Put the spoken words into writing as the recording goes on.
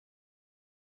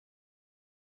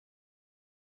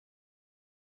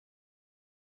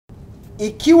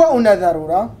Ikiwa una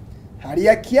dharura, hali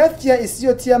ya kiafya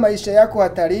isiyotia maisha yako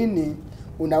hatarini,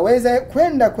 unaweza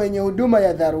kwenda kwenye huduma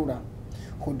ya dharura.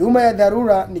 Huduma ya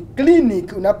dharura ni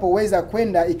clinic unapoweza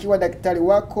kwenda ikiwa daktari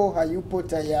wako hayupo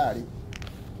tayari.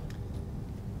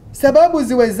 Sababu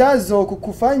ziwezazo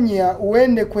kukufanya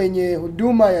uende kwenye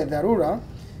huduma ya dharura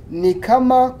ni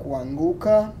kama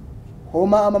kuanguka,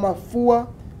 homa ama mafua,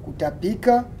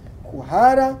 kutapika,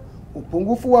 kuhara,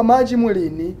 upungufu wa maji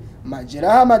mwilini,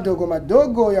 majeraha madogo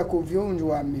madogo ya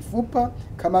kuvunjwa mifupa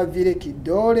kama vile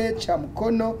kidole cha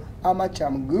mkono ama cha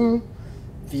mguu,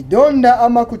 vidonda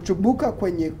ama kuchubuka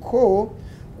kwenye koo,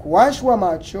 kuwashwa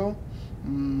macho,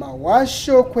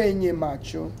 mawasho kwenye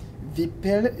macho,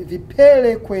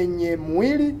 vipele kwenye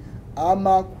mwili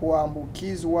ama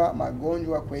kuambukizwa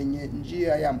magonjwa kwenye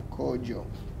njia ya mkojo.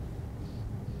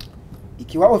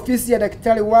 Ikiwa ofisi ya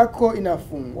daktari wako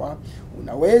inafungwa,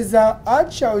 unaweza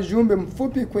acha ujumbe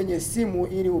mfupi kwenye simu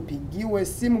ili upigiwe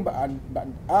simu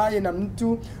baadaye na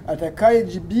mtu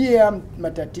atakayejibia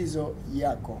matatizo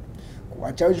yako.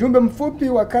 Kuacha ujumbe mfupi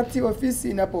wakati ofisi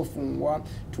inapofungwa,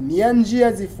 tumia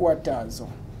njia zifuatazo.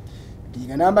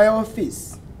 Piga namba ya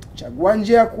ofisi. Chagua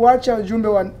njia ya kuacha ujumbe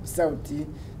wa sauti.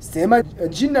 Sema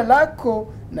jina lako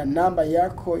na namba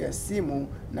yako ya simu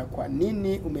na kwa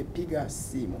nini umepiga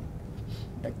simu.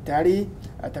 Daktari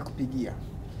atakupigia.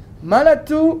 Mara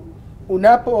tu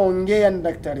unapoongea na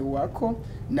daktari wako,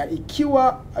 na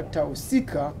ikiwa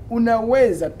atahusika,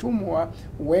 unaweza tumwa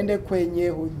uende kwenye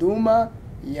huduma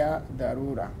ya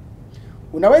dharura.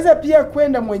 Unaweza pia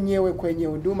kwenda mwenyewe kwenye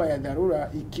huduma ya dharura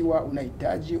ikiwa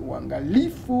unahitaji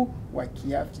uangalifu wa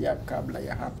kiafya kabla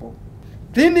ya hapo.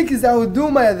 Kliniki za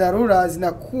huduma ya dharura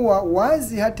zinakuwa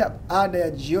wazi hata baada ya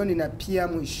jioni na pia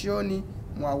mwishoni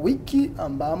mwa wiki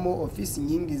ambamo ofisi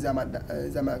nyingi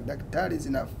za madaktari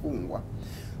zinafungwa.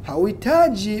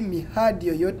 Hauhitaji mihadi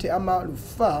yoyote ama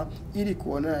rufaa ili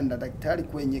kuonana na daktari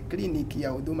kwenye kliniki ya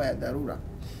huduma ya dharura.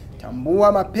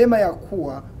 Tambua mapema ya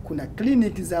kuwa kuna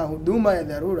kliniki za huduma ya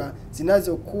dharura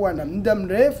zinazokuwa na muda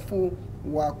mrefu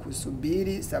wa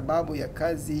kusubiri sababu ya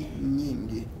kazi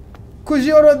nyingi.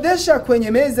 Kujiorodhesha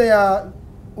kwenye meza ya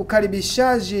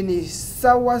ukaribishaji ni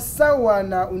sawa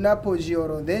na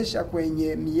unapojiorodhesha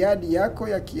kwenye miadi yako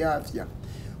ya kiafya.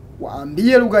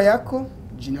 Waambie lugha yako,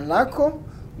 jina lako,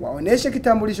 waoneshe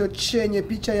kitambulisho chenye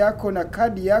picha yako na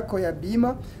kadi yako ya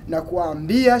bima na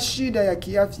kuambia shida ya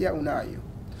kiafya unayo.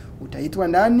 Utaitwa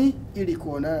nani ili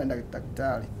kuonana na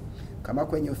daktari. Kama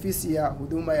kwenye ofisi ya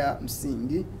huduma ya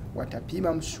msingi,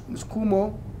 watapima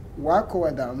msukumo wako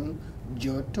wa damu,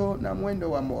 joto na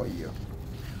mwendo wa moyo.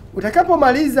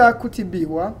 Utakapomaliza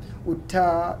kutibiwa,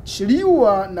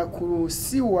 utashiriwa na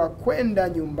kuruhusiwa kwenda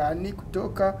nyumbani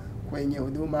kutoka kwenye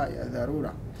huduma ya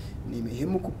dharura. Ni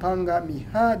muhimu kupanga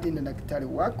mihadi na daktari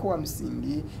wako wa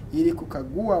msingi ili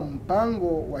kukagua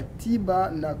mpango wa tiba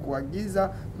na kuagiza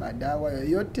madawa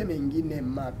yoyote mengine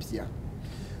mapya.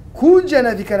 Kuja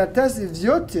na vikaratasi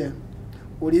vyote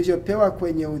ulivyopewa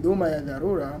kwenye huduma ya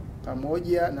dharura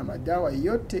pamoja na madawa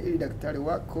yote ili daktari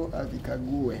wako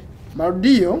avikague.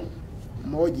 Marudio.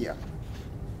 1.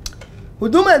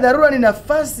 Huduma ya dharura ni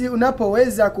nafasi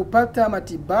unapoweza kupata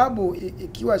matibabu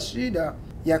ikiwa shida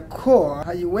ya koo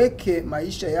haiweke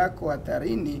maisha yako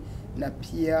hatarini na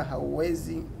pia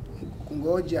hauwezi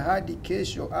kungoja hadi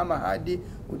kesho ama hadi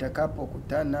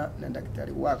utakapokutana na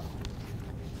daktari wako.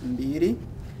 2.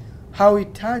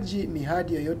 Hauhitaji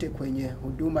mihadi yoyote kwenye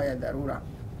huduma ya dharura.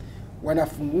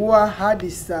 Wanafungua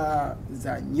hadi saa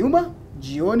za nyuma,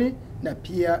 jioni na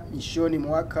pia mwishoni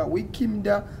mwaka wiki,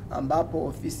 muda ambapo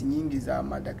ofisi nyingi za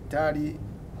madaktari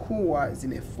huwa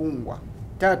zimefungwa.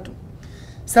 3.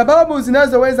 Sababu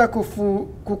zinazoweza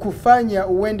kukufanya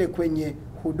uende kwenye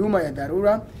huduma ya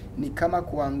dharura ni kama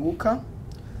kuanguka,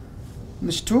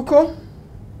 mshtuko,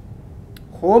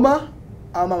 homa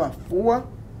ama mafua,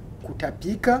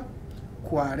 kutapika,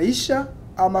 kuharisha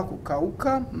ama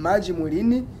kukauka maji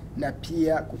mwilini na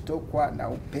pia kutokwa na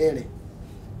upele.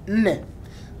 4.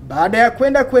 Baada ya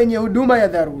kwenda kwenye huduma ya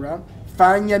dharura,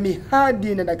 fanya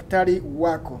mihadi na daktari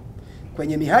wako.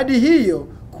 Kwenye mihadi hiyo,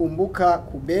 kumbuka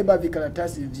kubeba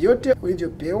vikaratasi vyote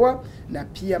ulivyopewa na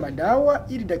pia madawa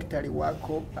ili daktari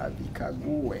wako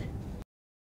avikague.